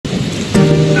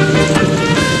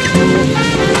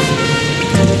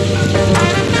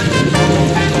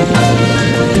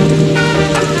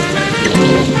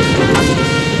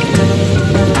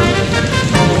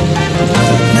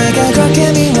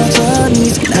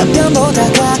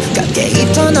보다가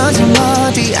가까이 떠나지 마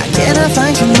어디 I cannot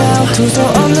find you now 두서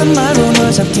없는 말로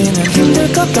널 잡기는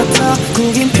힘들 것 같아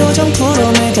구긴 표정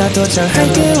풀어내가 더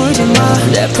잘할게 울지 마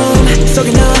내 품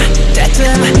속에 넌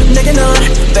때쯤 내게 넌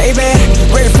Baby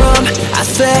where you from I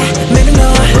say maybe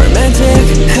넌 romantic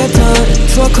했던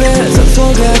추억회사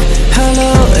소각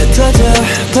Hello 터져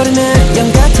버리는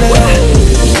양 같아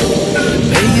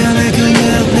미안해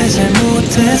그냥 내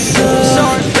잘못했어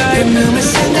분명히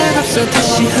생각 없어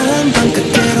다시 한번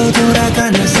그때로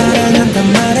돌아가는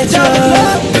사랑한단 말해줘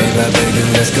Baby baby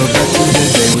let's go back to the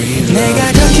day we loved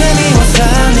내가 그렇게 미워서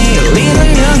네 우리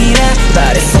운명이라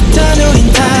말했었던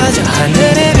우린 다 저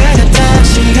하늘의 별 같아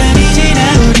시간이 지나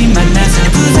우리 만나서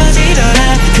부서지더라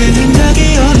그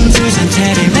흔적이 오는 주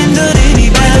전체를 맴도는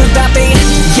이밤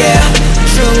Yeah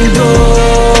중독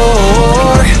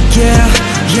Yeah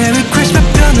Yeah request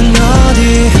답변은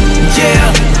어디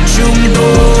Yeah 중독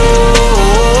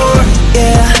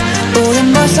Yeah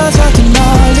우린 벌써 저기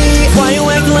멀리 Why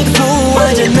you acting like a fool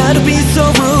완전 나도 be so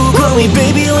rude Call me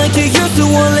baby like you used to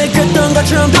원래 그랬던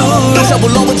것처럼 do 여기서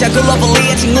불러보자 그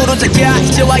러블리한 친구로 자기야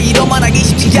이제와 이런 말하기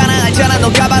쉽지 않아 알잖아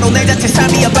너가 바로 내 자체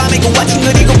삶이야 밤이고 아침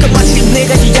그리고 끝마침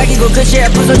내가 시작이고 끝이야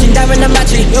부서진다면 난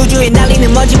마치 우주에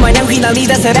날리는 먼지 마냥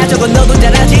휘날리다 사라져건 너도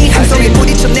잘 알지 함성에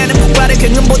부딪혀내는 폭발의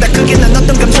경음보다 크게 난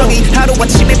어떤 감정이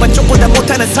하루아침에 반쪽보다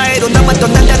못하는 사이로 나만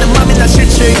떠난다는 맘이 난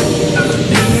싫지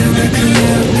미안해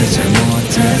그냥 내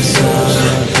잘못했어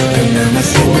그나마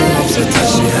쓸모없어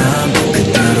다시 한번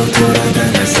그대로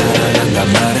돌아가는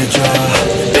사랑한단 말해줘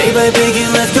Baby baby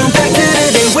let's go back to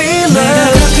the day we love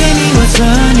내가 그렇게 미워져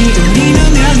네 우리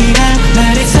운명이라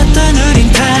말했었던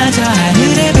우린 다 저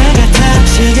하늘의 별 같아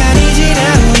시간이 지나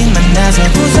우린 만나서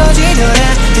부서지더라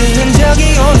그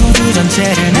흔적이 온 우주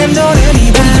전체를 맴도는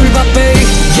이 밤 baby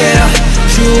yeah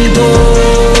중독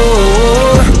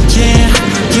Yeah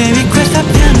yeah request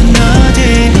답변은 어디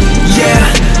Yeah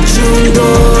중독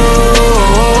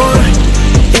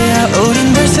Yeah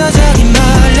우린 벌써 저기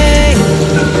멀리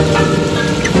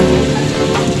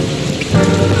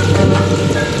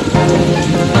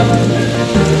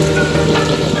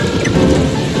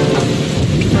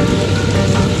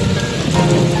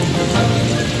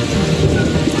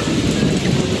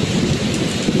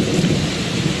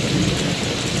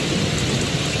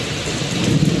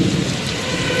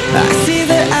I see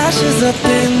the ashes up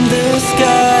in the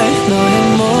sky 너의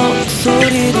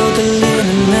목소리도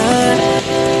들리는 날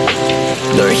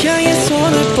널 향해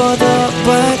손을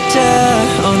뻗어봤자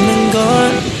없는 걸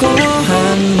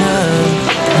고한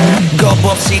맘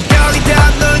겁없이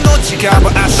달리다 널 놓칠까봐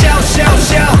I shout shout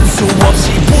shout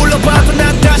수없이 불러봐도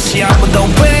난 다시 한 번 더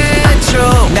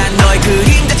외쳐 난 너의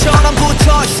그림자처럼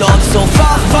붙어있어 So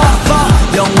far far far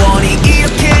영원히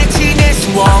이렇게 지낼 수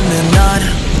없는 넌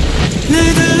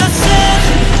늘 둘러싼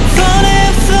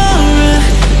forever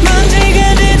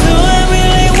먼지가 돼도 I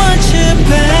really want you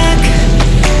back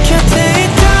곁에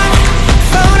있던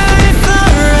forever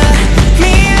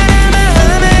미안한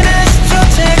마음에 다시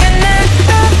쫓아가 난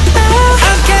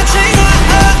I'm catching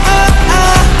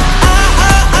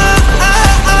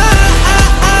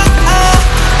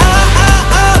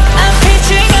I'm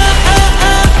pitching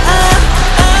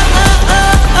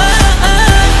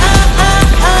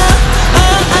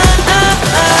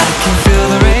I can feel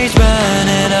the rage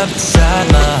burning up inside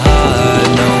my heart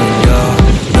knowing you're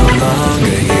no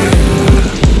longer here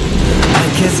I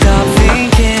can't stop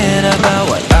thinking about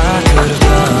what I could have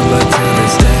done but to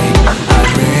this day I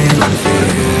really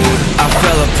feel I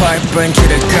fell apart, burned to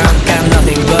the ground got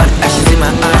nothing but ashes in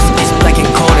my eyes it's black and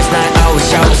cold as night I wish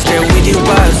I was still with you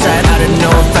by your side I don't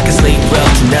know if I can sleep well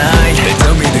tonight They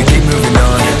tell me to keep moving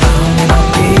on I may not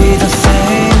be the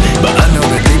same but I know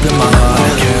that deep in my heart I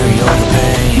carry all the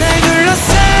pain 날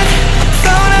둘러싼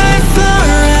forever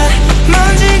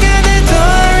먼지가 돼도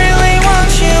I really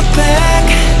want you back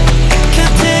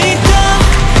곁에 있던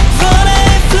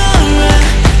forever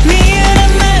미안한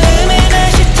마음에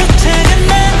다시 쫓아가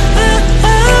난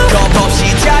겁없이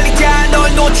달리다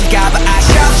널 놓칠까봐 I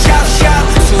shout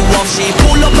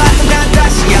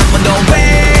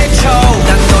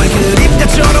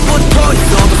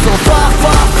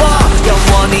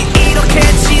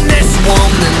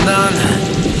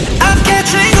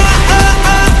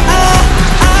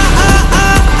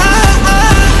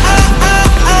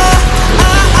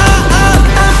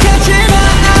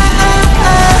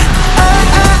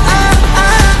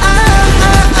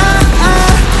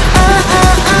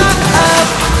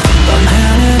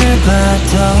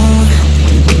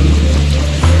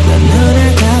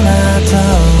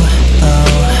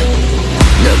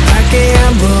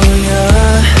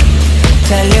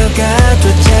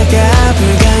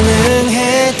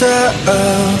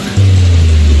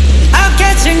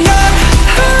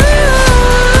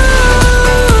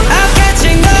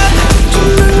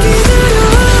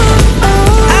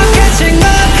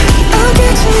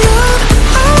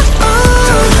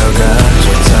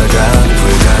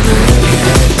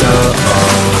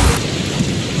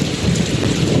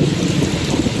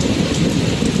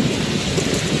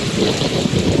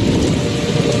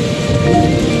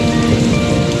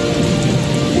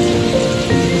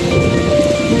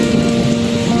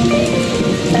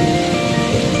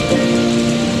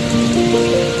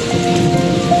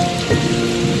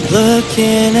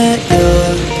looking at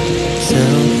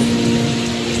yourself.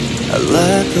 A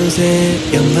lot goes in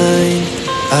your mind.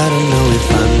 I don't know if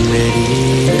I'm ready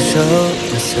to show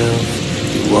myself.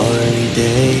 You worry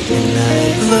day and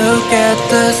night. Look at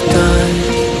the stars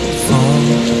fall.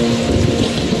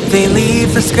 They leave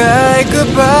the sky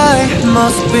goodbye.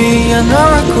 Must be an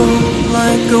oracle,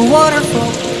 like a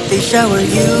waterfall. They shower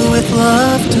you with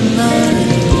love tonight.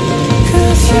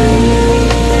 'Cause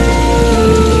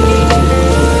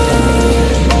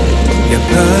you're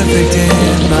perfect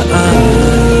in my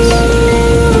eyes.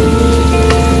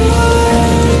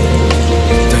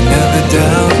 Don't ever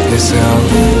doubt yourself.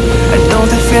 I know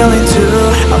that feeling too.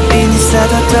 I've been inside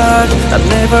the dark. I've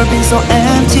never been so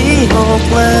empty,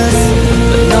 hopeless.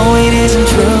 But no, it isn't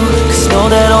true. 'Cause know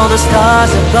that all the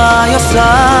stars are by your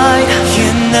side. You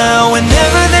know,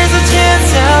 whenever there's a chance,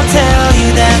 I'll tell you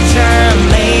that you're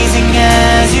amazing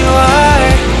as you are.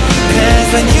 'Cause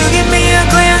when you give me a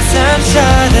glance, I'm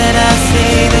sure that I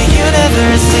see the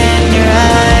universe in your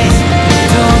eyes.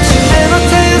 Don't you ever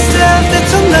tell yourself that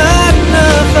you're not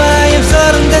enough. I am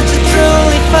certain that you're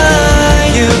truly fine.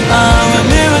 You are a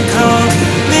miracle,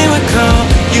 miracle.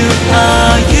 You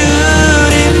are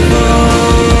beautiful.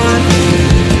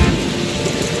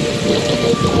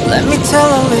 Let me tell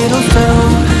a little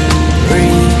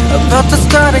story about the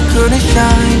star that couldn't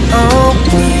shine. Oh,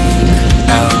 blink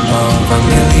out of a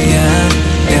million,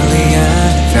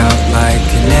 felt like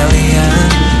an alien.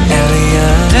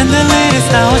 And the latest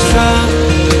I was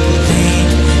struggling,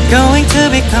 going to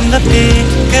become the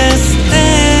biggest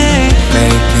thing.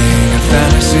 Making a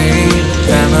fantasy,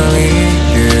 family,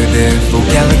 beautiful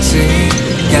galaxy.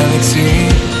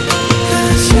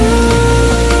 'Cause you're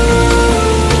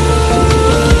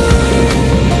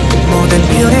more than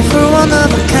beautiful, one of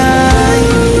a kind.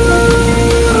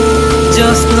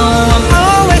 Just know I'm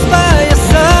always by your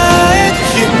side.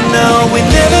 You know,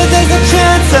 whenever there's a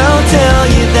chance, I'll tell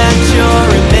you that you're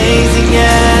amazing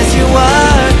as you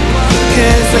are.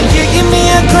 'Cause when you give me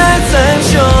a glance, I'm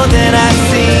sure that I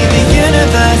see the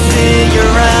universe in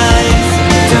your eyes.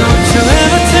 Don't you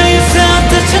ever tell yourself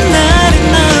that you're not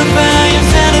enough. I am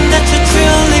certain that you're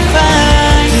truly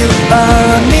fine. You are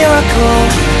a miracle,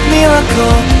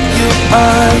 miracle. You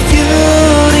are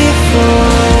beautiful.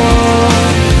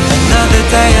 Another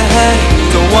day ahead,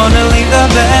 don't wanna leave the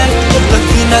bed.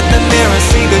 Looking at the mirror,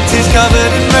 see the tears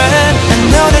covered in red. I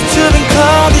know that you've been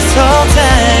cold this whole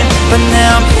time, but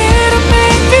now I'm here to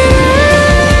make it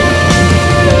right.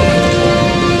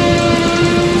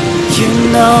 You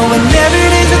know, whenever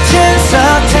there's a chance,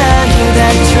 I'll tell you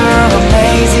that you're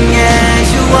amazing as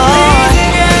you are.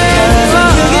 'Cause when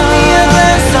you give me a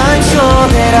glance, I'm sure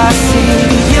that I see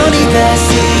the universe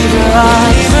in your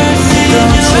eyes.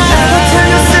 Don't you ever tell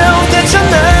yourself that you're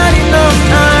not enough.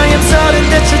 I am certain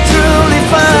that you're truly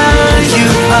fine. You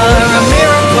are a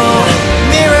miracle,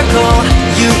 miracle.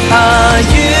 You are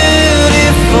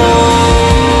beautiful.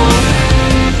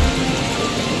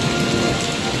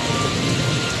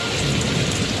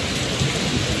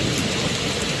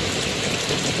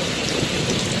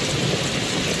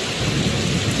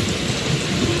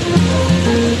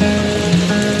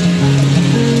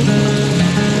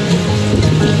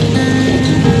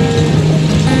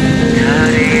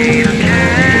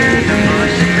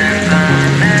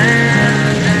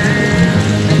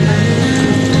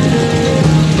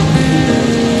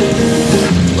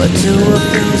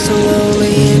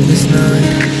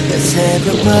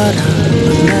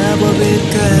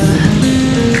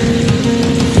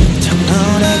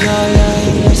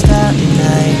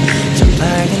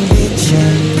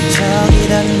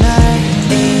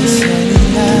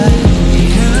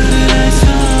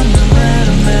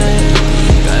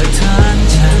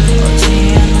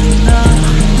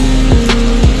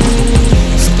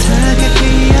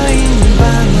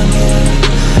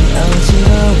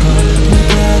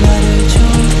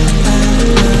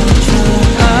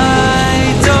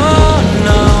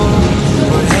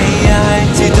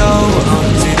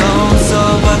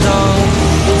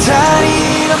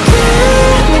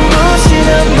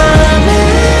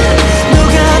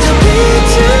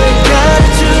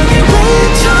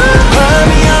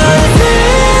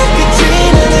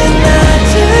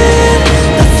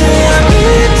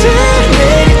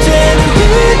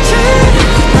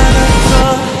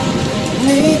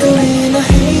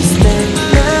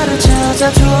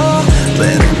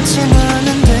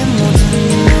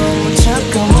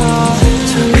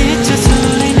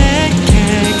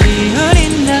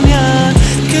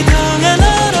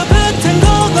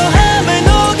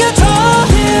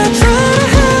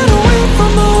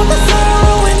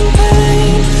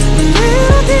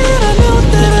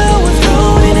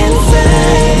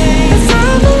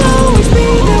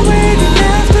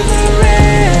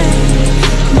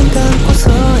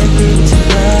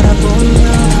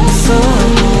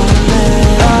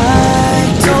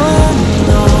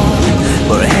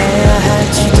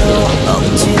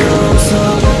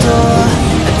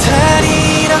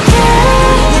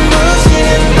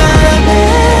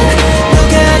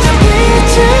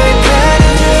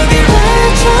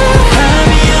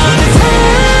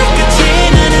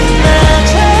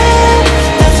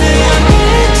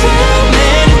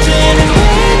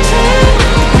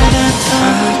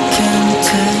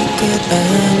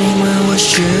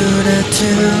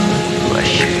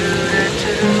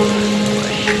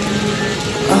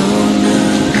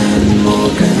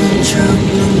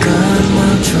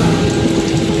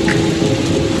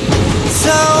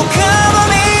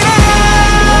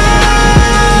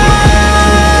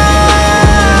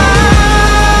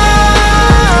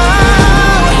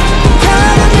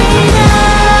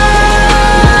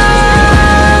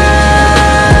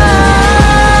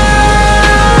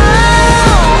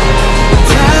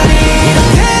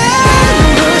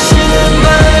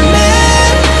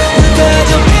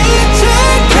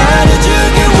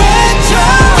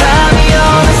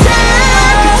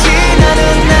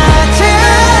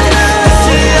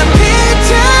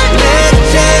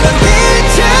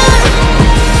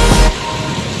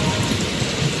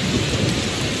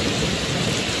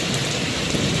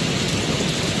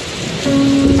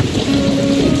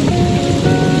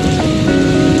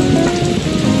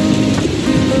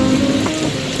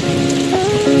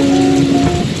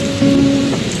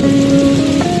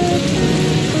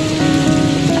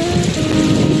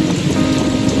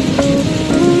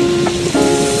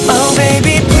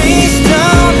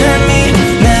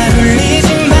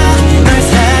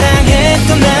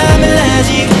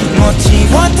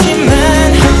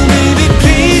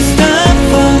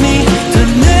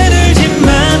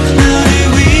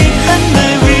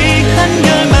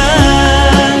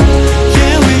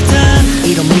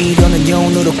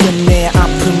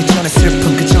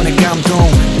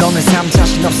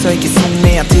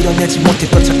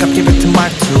 가깝게 뱉은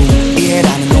말투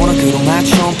이해라는 오락으로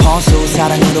맞춘 퍼수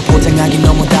사랑으로 포장하기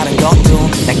너무 다른 것도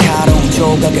날카로운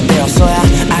조각은 되었어야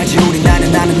알지 우리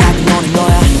나는 나는 너는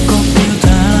너야 꽃피우다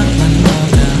난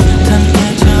너다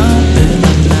함께 처음을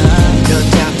만나 그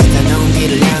따뜻한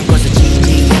온기를 향고서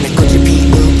지지 않은 꽃을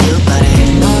피우길 바래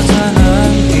너잖아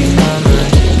이 맘을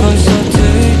벌써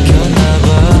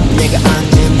들켰나봐 내가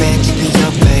앉은 벤치 그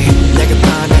옆에 내가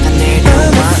바다가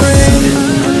내려와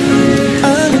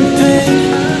I'm in pain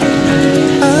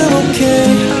I'm okay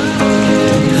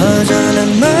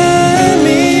허전한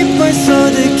마음이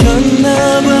벌써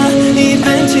들켰나봐 이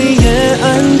벤치에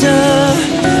앉아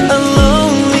A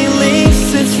lonely leaf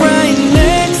sits right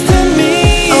next to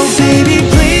me Oh baby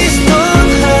please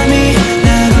don't hurt me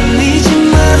날 울리지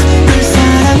마 널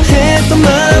사랑했던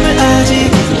마음을 아직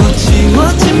못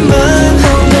지웠지만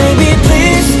Oh baby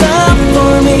please stop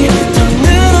for me 더는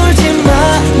울지 마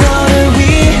너를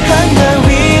위한 날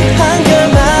위한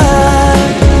결말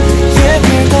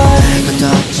예쁠 걸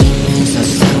걷어지면서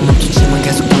세상 멈추지만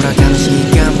계속 돌아가는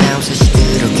시간 밤새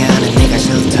시들어가는 내가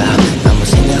싫다 아무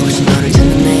생각 없이 너를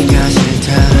찾는 내가 싫다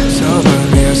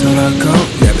서로를 위해서라고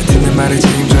내뱉는 말을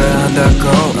책임져야 한다고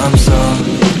I'm sorry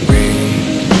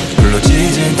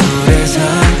불러지진 둘의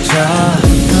상처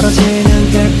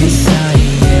떨어지는 별빛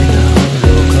사이에 나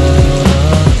홀로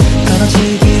걸어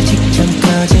떨어지기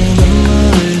직전까지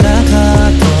눈물을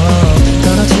나가도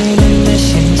떨어지는 내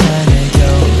심장을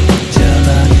겨우 잡아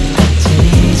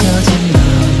찢어진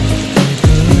마음을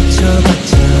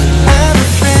붙여봤자 I'm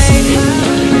afraid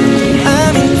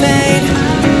I'm in pain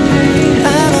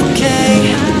I'm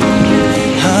okay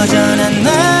허전한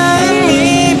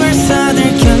마음이 벌써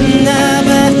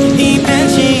들켰나봐 이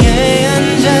벤치에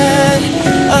앉아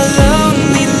A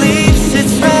lonely leaf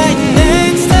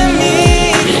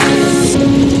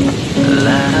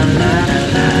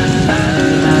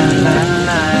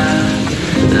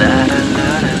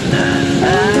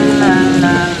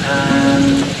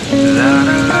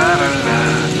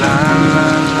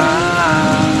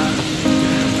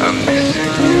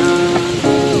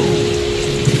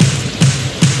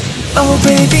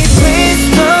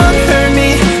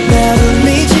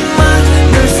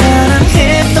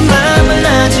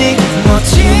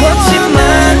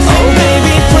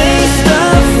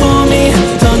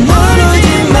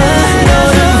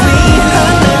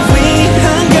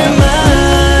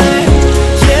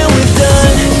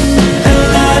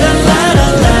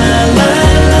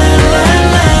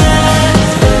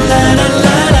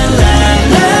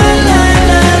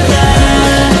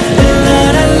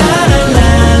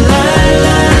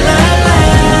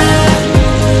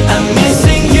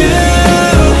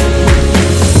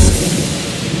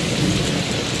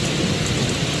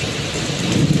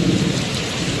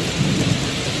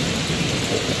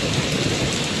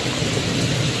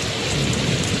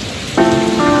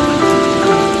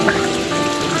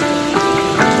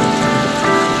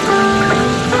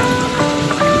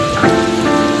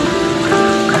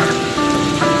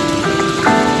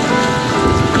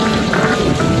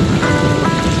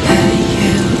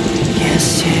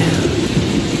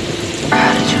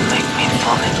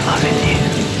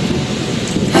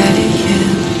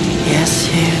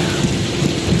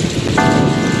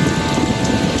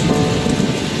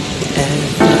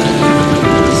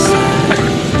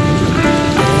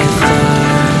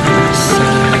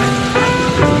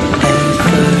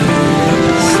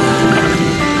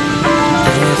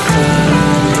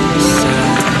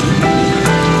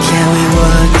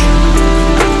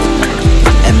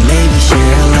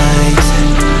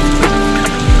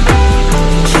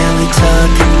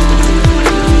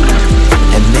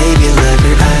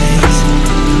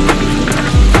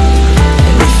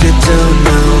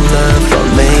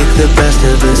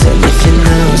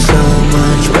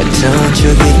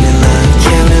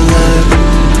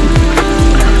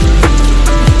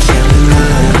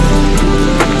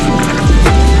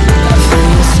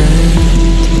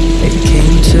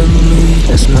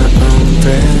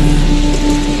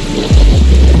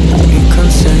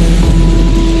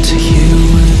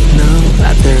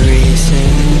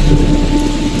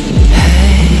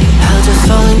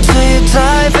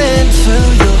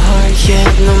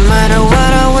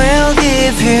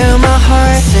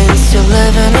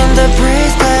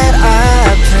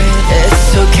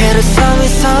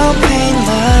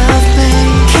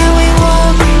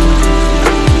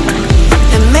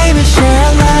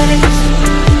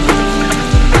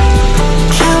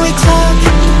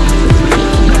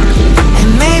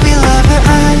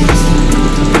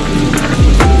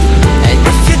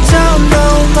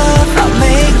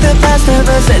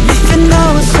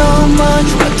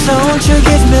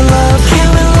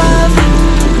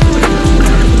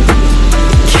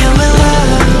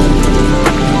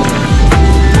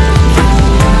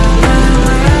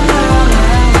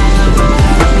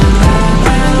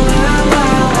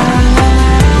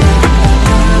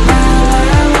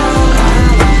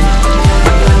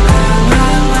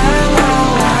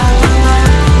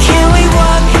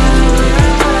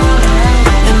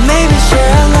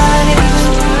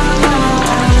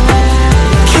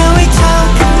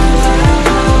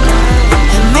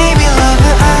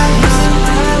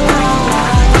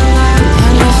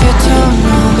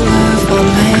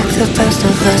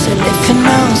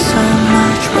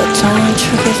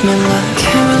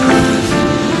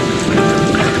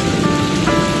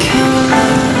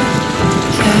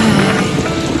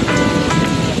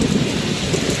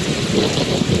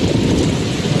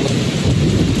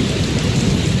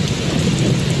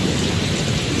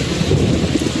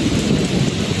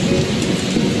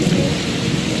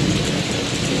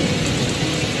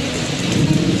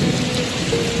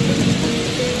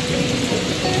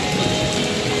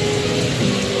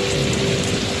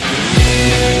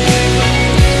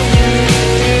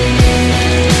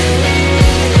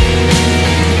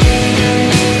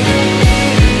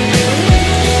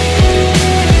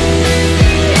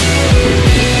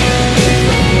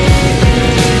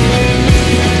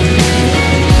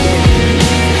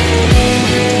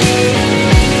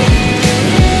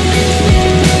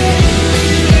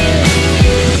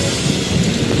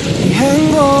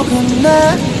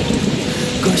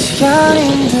것이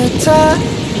아닌 듯해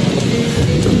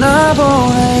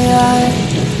떠나보내야 해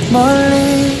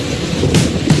멀리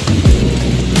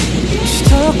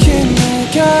지독히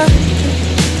내게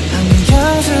하는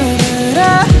향수를 해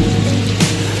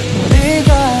머리가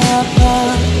아파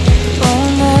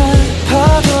오늘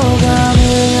파도가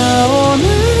밀려오는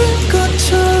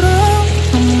것처럼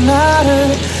나를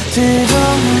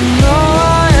뒤덮는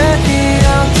너의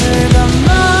기억들과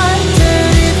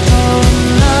말들이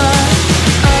떠올라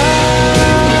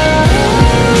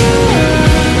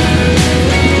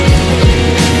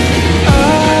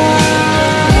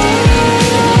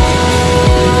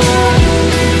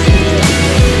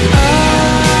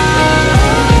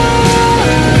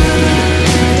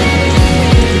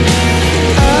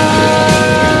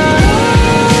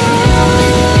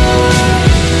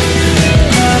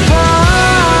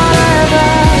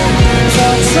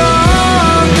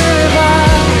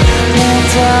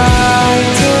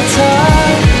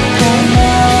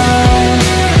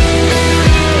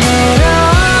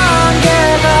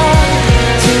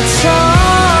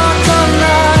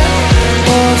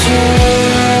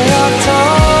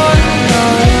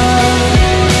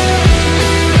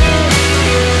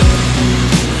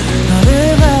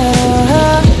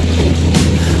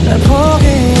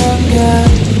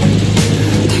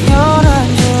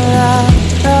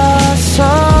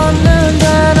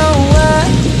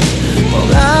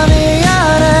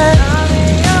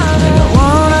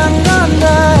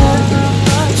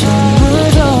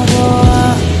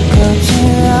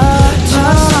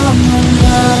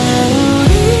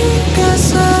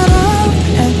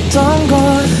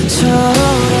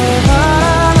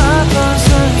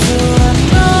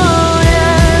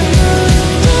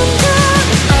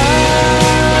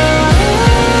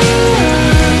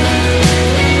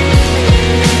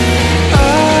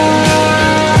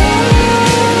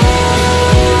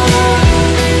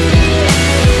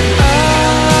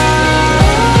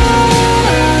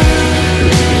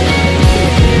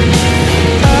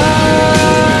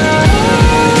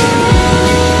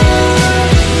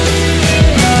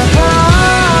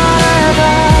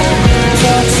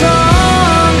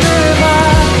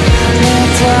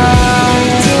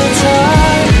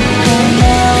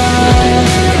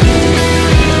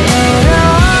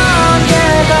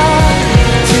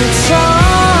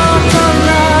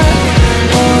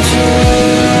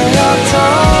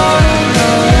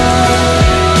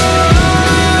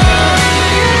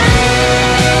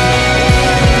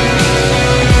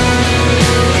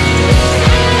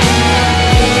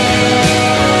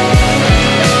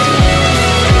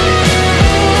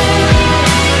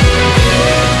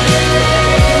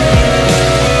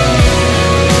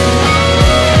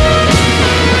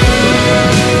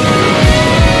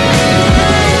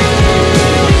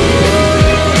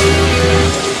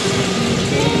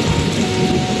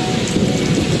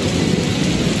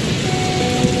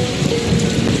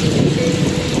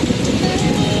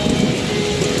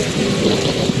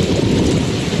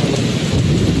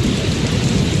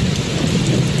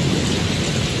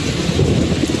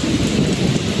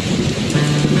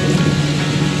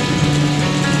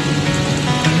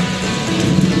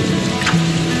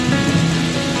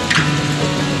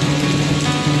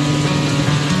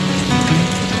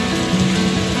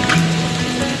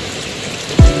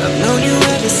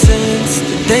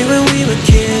day when we were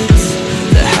kids,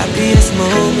 the happiest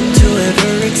moment to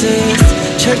ever exist.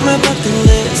 Check my bucket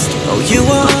list, oh you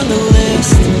were on the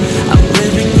list. I'm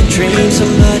living the dream,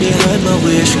 somebody heard my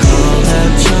wish. Call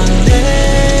out your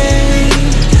name,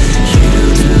 you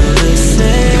do the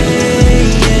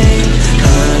same.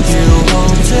 Hug you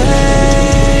all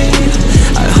day,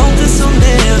 I hope this will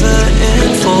never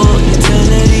end for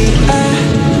eternity. I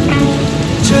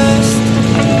just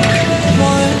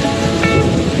want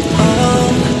all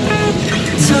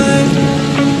time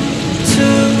to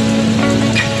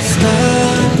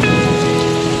stop.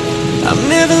 I'm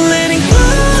never letting go.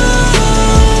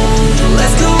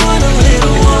 Let's go on a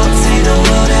little walk, see the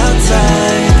world out.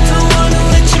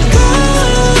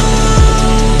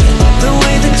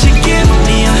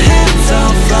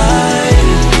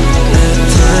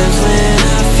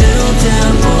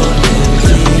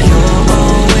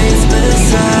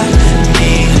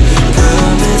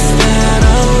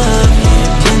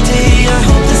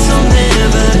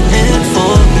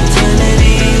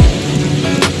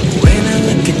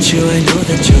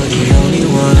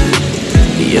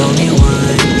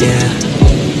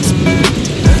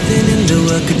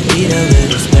 be that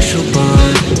little special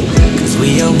bond, 'cause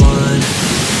we are one.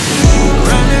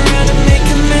 Run around and make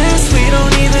a mess, we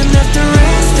don't even have to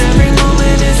rest. Every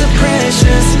moment is a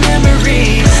precious memory.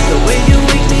 The way you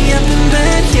wake me up in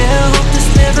bed, yeah, I hope this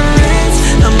never ends.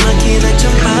 I'm lucky that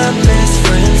you're my best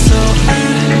friend, so I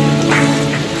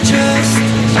just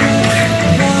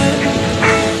want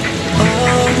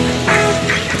all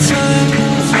time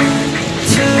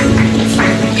to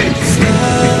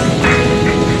stop.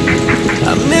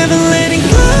 I'm never letting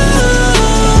go.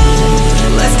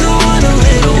 Let's go on a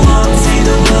little walk, see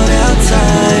the world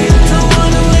outside. Don't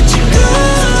wanna let you go.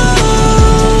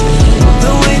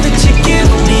 The way that you give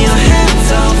me your hands,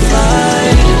 I'll fly.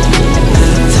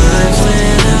 Times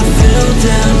when I feel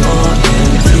down or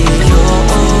empty, you're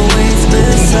always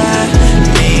beside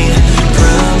me.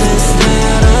 Promise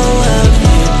that I'll love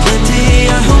you plenty.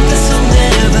 I hope this will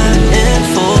never end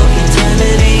for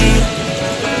eternity.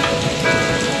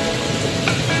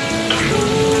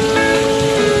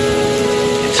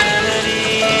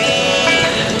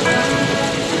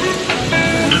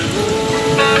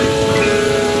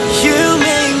 You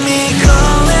make me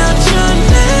call out your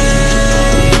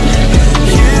name.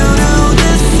 You do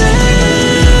the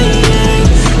same.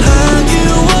 Hug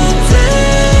you all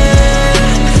day.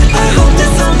 I hope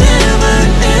this will never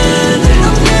end.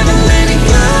 I'm never letting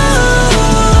go.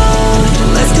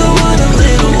 Let's go on a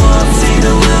little walk, see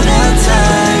the world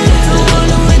outside. Don't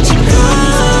wanna let you go.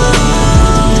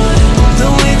 The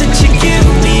way that you give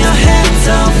me your hands,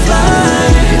 I'll fly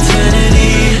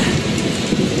eternity.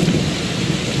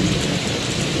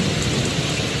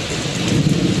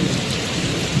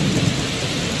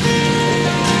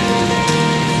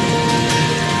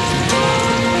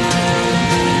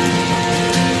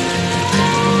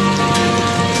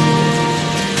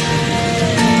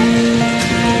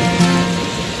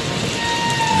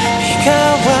 비가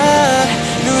와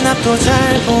눈앞도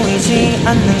잘 보이지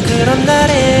않는 그런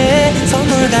날에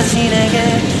선물 다시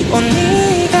내게 온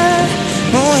네가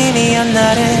무의미한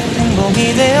날에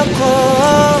행복이 되었고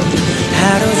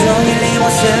하루 종일 네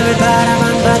모습을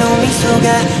바라만 봐도 미소가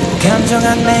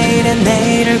감정한 매일은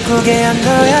내일을 꾸게 한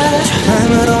거야.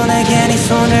 처음으로 내게 네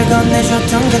손을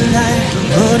건네줬던 그날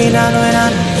눈물이 난 왜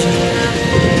난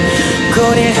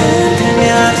꼬리를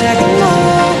흔들며 작은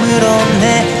몸으로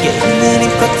내게 있는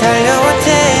힘껏 달려왔대.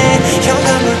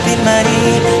 현관불빛만이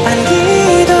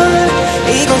안기던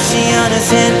이곳이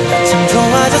어느새 참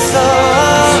좋아졌어.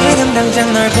 지금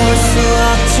당장 널 볼 수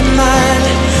없지만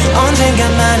언젠가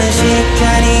많은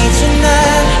시간이 지나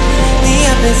네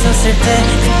앞에 섰을 때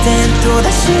그땐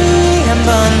또다시 한 번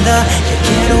더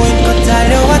내게로 힘껏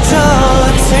달려와줘.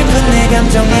 슬픈 내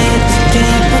감정에 짙게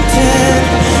붙은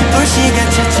불씨가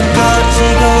차츰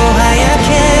꺼지고 하얗게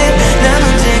남은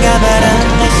제가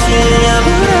바람에 실려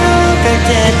불어갈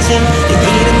때쯤 네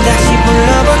이름 다시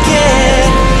불러볼게.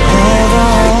 Hold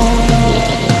on.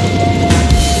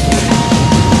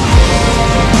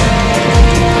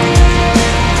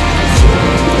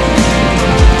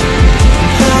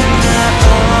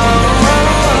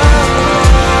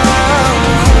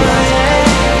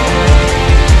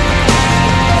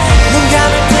 눈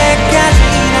감을 때까지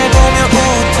날 보며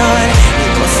웃던 네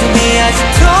모습이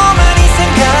아직도 많이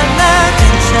생각나.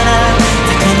 괜찮아 다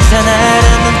괜찮아라는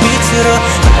눈빛으로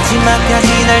마지막까지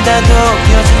날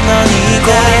다독여준 너니까.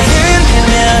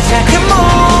 흔들며 작은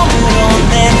몸으로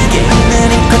내게 있는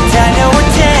힘껏 달려올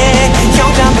때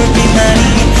현관불빛만이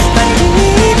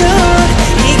반기던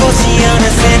이곳이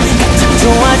어느새 참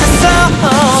좋아졌어.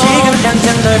 지금 당장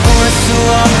널 볼 수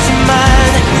없지만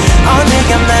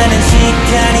언젠가 많은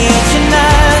시간이 지나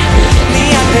네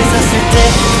앞에 섰을 때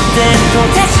그땐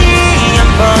또다시 한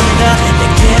번 더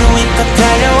내게로 힘껏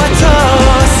달려와줘.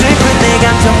 슬픈 내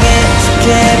감정에 짙게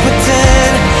붙은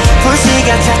불씨가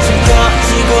차츰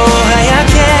꺼지고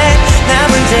하얗게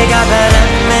남은 제가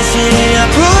바람에 실려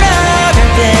불어갈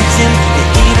때쯤 내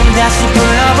이름 다시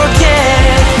불러볼게.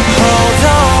 Hold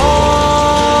on,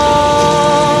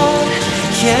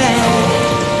 yeah.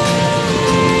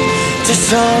 Just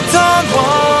hold on,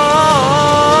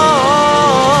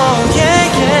 yeah,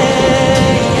 yeah.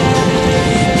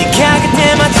 네가 그때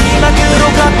마지막으로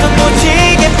걷던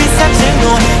무지개 빛 사진도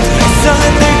둘이서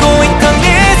흔들고 있던 네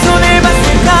손을 봤을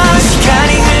때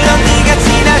시간이 흘러 네가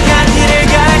지나간 길을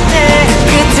갈 때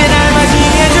끝에 날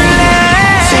맞이해줄래.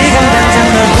 지금 당장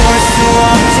널 볼 수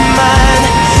없지만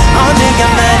언젠가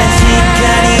많은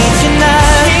시간이 지나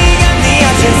네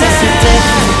앞에 섰을 때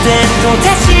그땐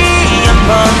또다시 한 번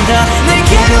더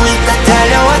내게로 힘껏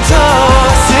달려와줘.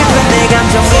 슬픈 내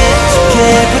감정에 짙게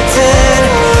붙은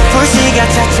불씨가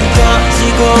차츰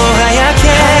꺼지고 하얗게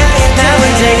남은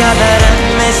제가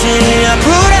바람에 실려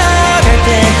불어갈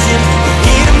때쯤 내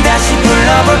이름 다시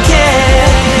불러 불러볼게.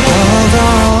 Hold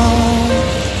on.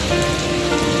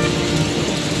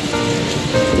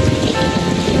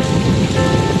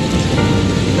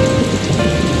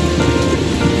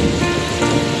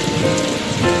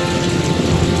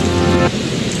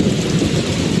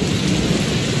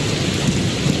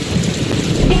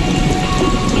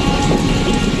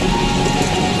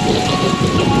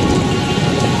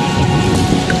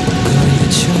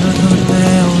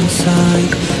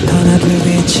 하나둘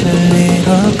빛을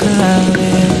잃어가네.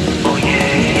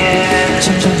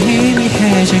 점점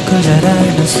희미해질 걸 잘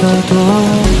알면서도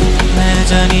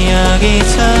여전히 여기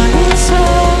서 있어.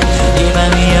 이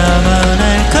밤이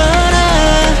영원할 거라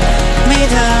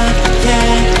믿어.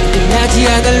 끝나지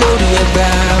않을 우리의 밤.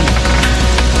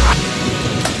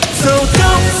 So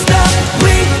don't stop,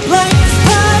 we like this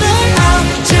party. I'll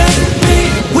just be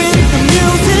with the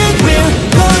music. We're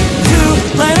going to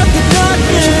light up the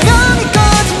darkness. 시간이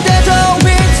꺼진데도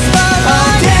with the spotlight.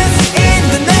 I'll dance in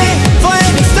the night,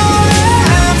 flaming story.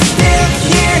 I'm still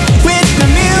here with the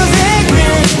music.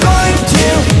 We're going to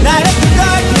light up the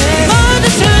darkness. 모든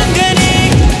순간이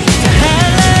다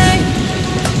highlight.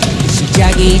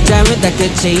 시작이 있다면 다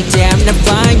끝이 있지. I'm not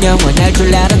fine. 영원할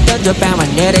줄 알았던 저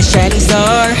밤하늘의 shining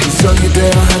star. 성이 되어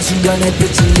한순간에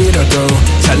빛을 잃어도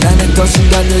찬란했던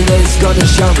순간을 It's gonna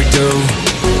shine we do.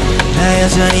 나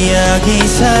여전히 여기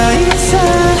서 있어.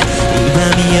 이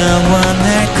밤이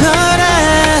영원할 거라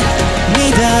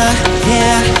믿어.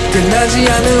 끝나지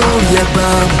않은 우리의 밤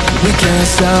We can't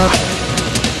stop.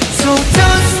 So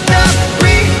don't stop,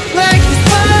 we like this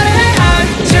party. I'll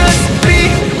just be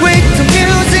with the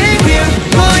music. We're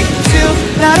going to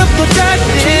light up the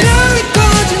darkness. 조명이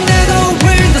꺼진데도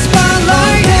we're in the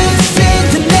spotlight. Dance in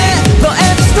the night,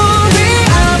 forever story.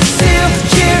 I'm still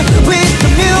here with the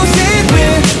music.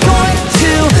 We're going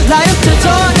to light up the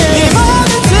darkness. 이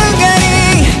모든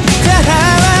순간이 다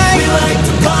highlight. We like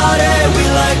to party, we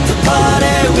like to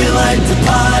party, we like to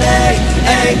party.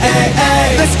 Ay, ay,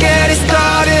 ay. Let's get it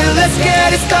started, let's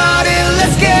get it started,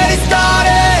 let's get it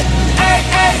started. Ay,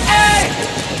 ay, ay.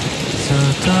 So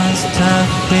don't stop,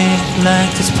 we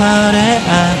like this party.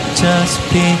 I'll just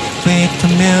be with the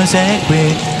music.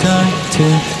 We're going to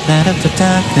light up the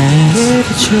darkness.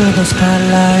 With you the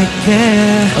spotlight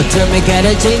yeah. 어둠이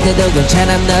가려진데도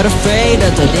괜찮아 I'm not afraid.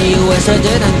 어떤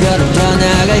이유에서든 한 걸음 더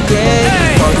나아갈게.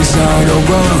 Party's not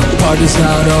over, party's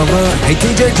not over. Hey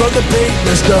DJ drop the beat,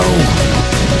 let's go.